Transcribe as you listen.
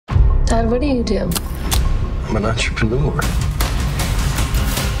Dad, what do you do? I'm an entrepreneur.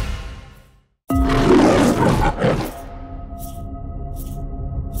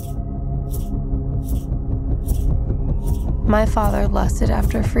 My father lusted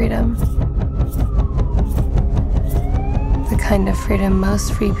after freedom. The kind of freedom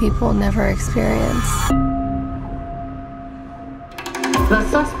most free people never experience. The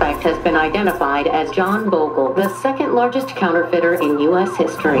suspect has been identified as John Vogel, the second largest counterfeiter in U.S.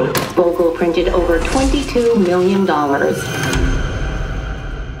 history. Vogel printed over $22 million.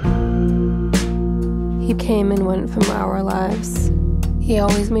 He came and went from our lives. He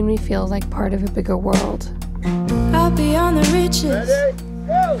always made me feel like part of a bigger world. I'll be on the reaches. Ready?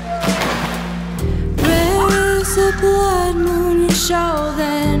 Go! Raise the blood moon, you show,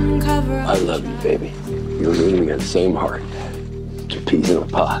 then cover up. I love you, baby. You and me, we got the same heart. Two peas in a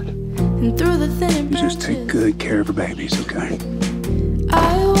pod. And through the thin you just take good care of her babies, okay?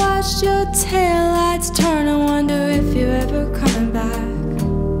 I watched your taillights turn and wonder if you're ever coming back.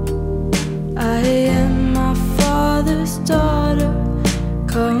 I am my father's daughter,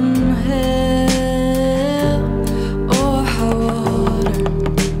 come hell or high water.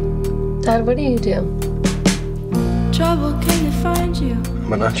 Dad, what do you do? Trouble came to find you.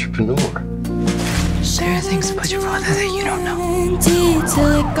 I'm an entrepreneur. There are things about your father that you don't know.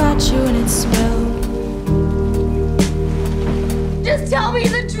 Till it got you and it smelled. Just tell me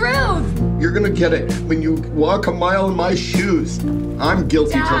the truth! You're gonna get it when you walk a mile in my shoes. I'm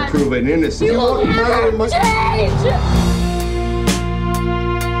guilty till proven innocent. You will never change!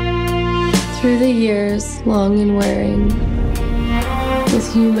 Through the years, long and wearing,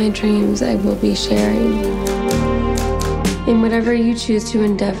 with you my dreams I will be sharing. In whatever you choose to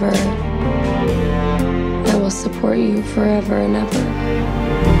endeavor, I will support you forever and ever.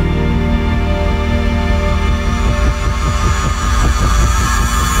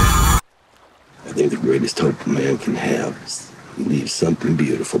 I think the greatest hope a man can have is he leaves something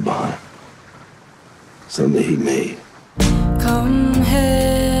beautiful behind. Something he made. Come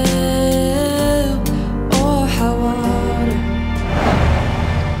hell or high water.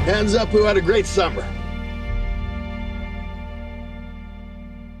 Hands up who had a great summer.